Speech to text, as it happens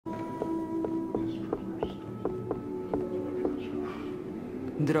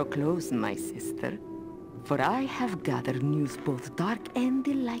Draw close, my sister, for I have gathered news both dark and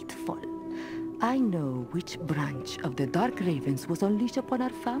delightful. I know which branch of the Dark Ravens was unleashed upon our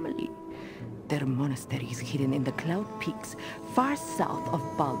family. Their monastery is hidden in the Cloud Peaks, far south of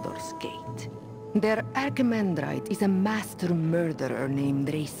Baldurs Gate. Their Archimandrite is a master murderer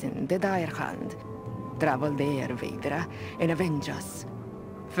named Raisin the Direhand. Travel there, Vedra, and avenge us.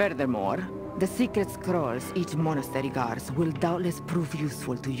 Furthermore, the secret scrolls each monastery guards will doubtless prove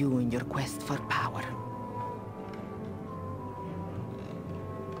useful to you in your quest for power.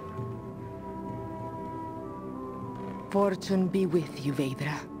 Fortune be with you,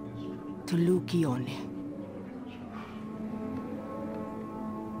 Vedra. To Lucione.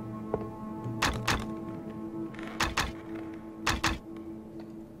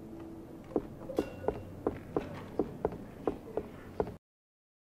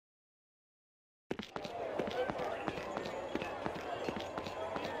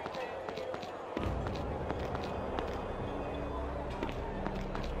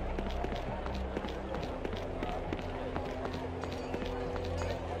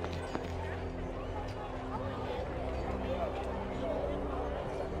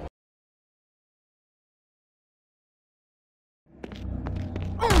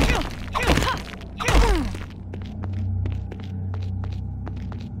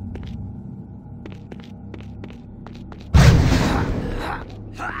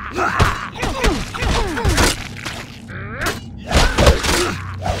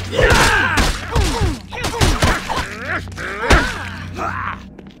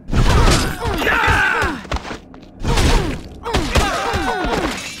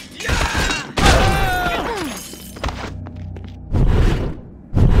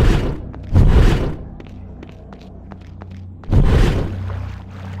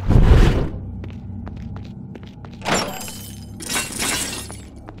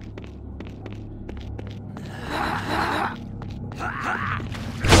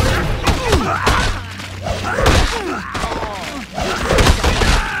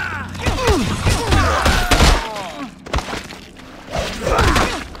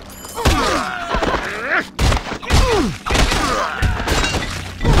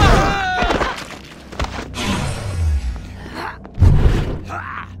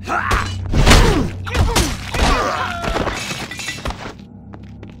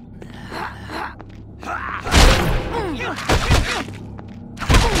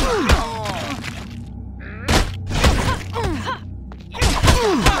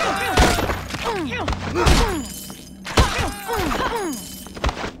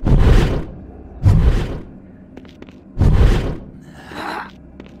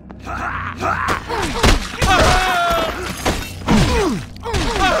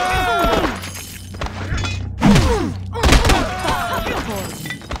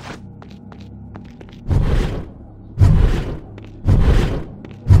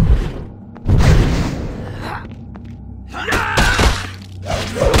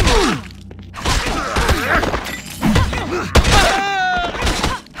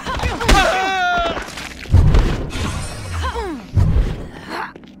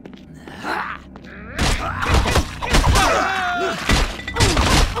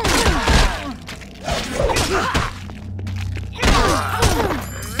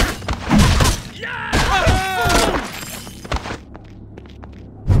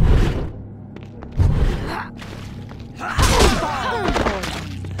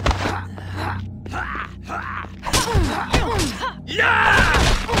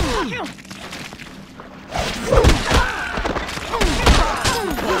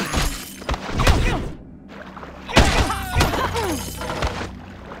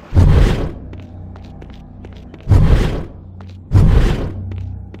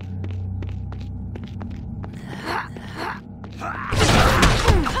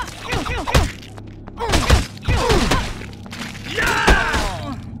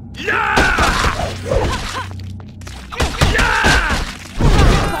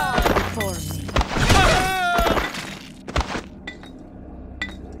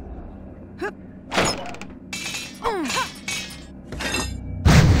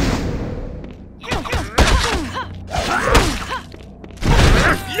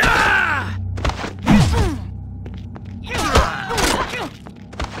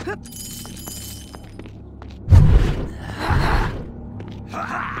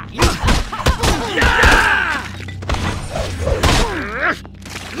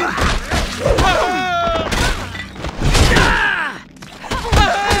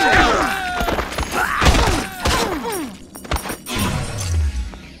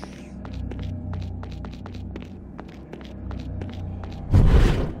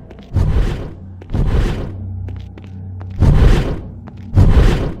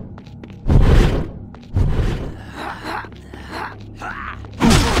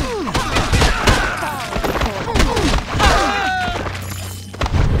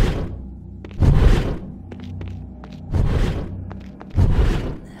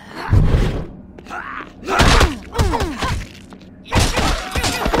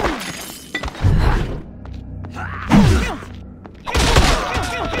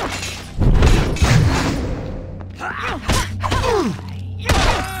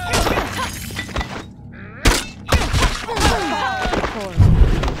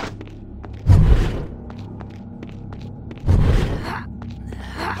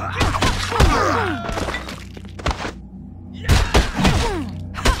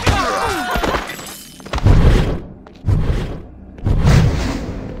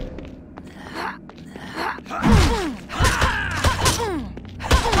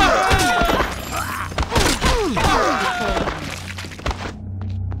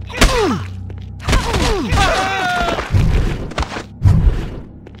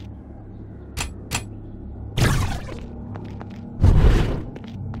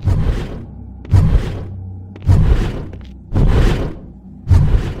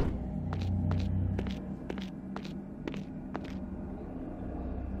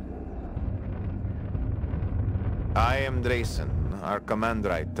 I am Drayson,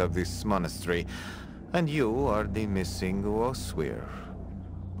 Archimandrite of this monastery, and you are the missing Osweir.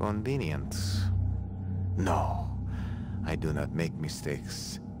 Convenient. No, I do not make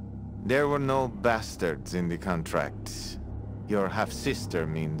mistakes. There were no bastards in the contract. Your half-sister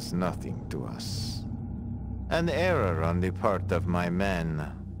means nothing to us. An error on the part of my men,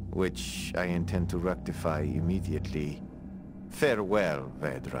 which I intend to rectify immediately. Farewell,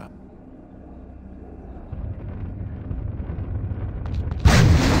 Vedra.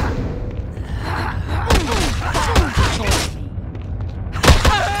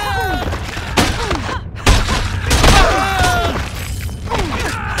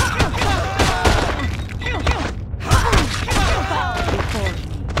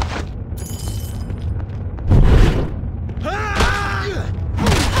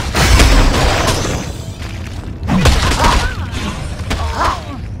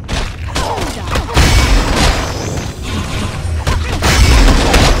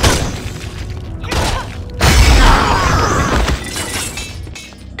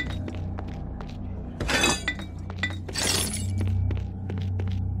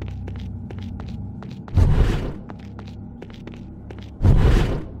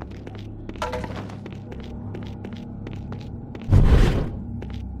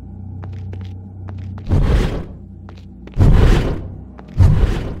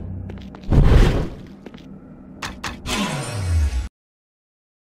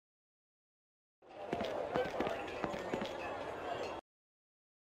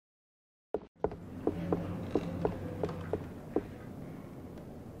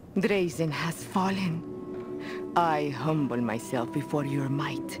 Drayson has fallen. I humble myself before your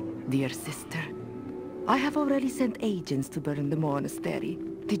might, dear sister. I have already sent agents to burn the monastery.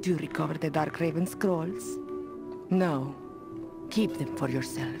 Did you recover the Darkraven scrolls? No. Keep them for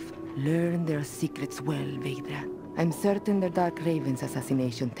yourself. Learn their secrets well, Vedra. I'm certain the Darkraven's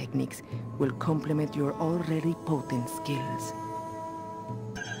assassination techniques will complement your already potent skills.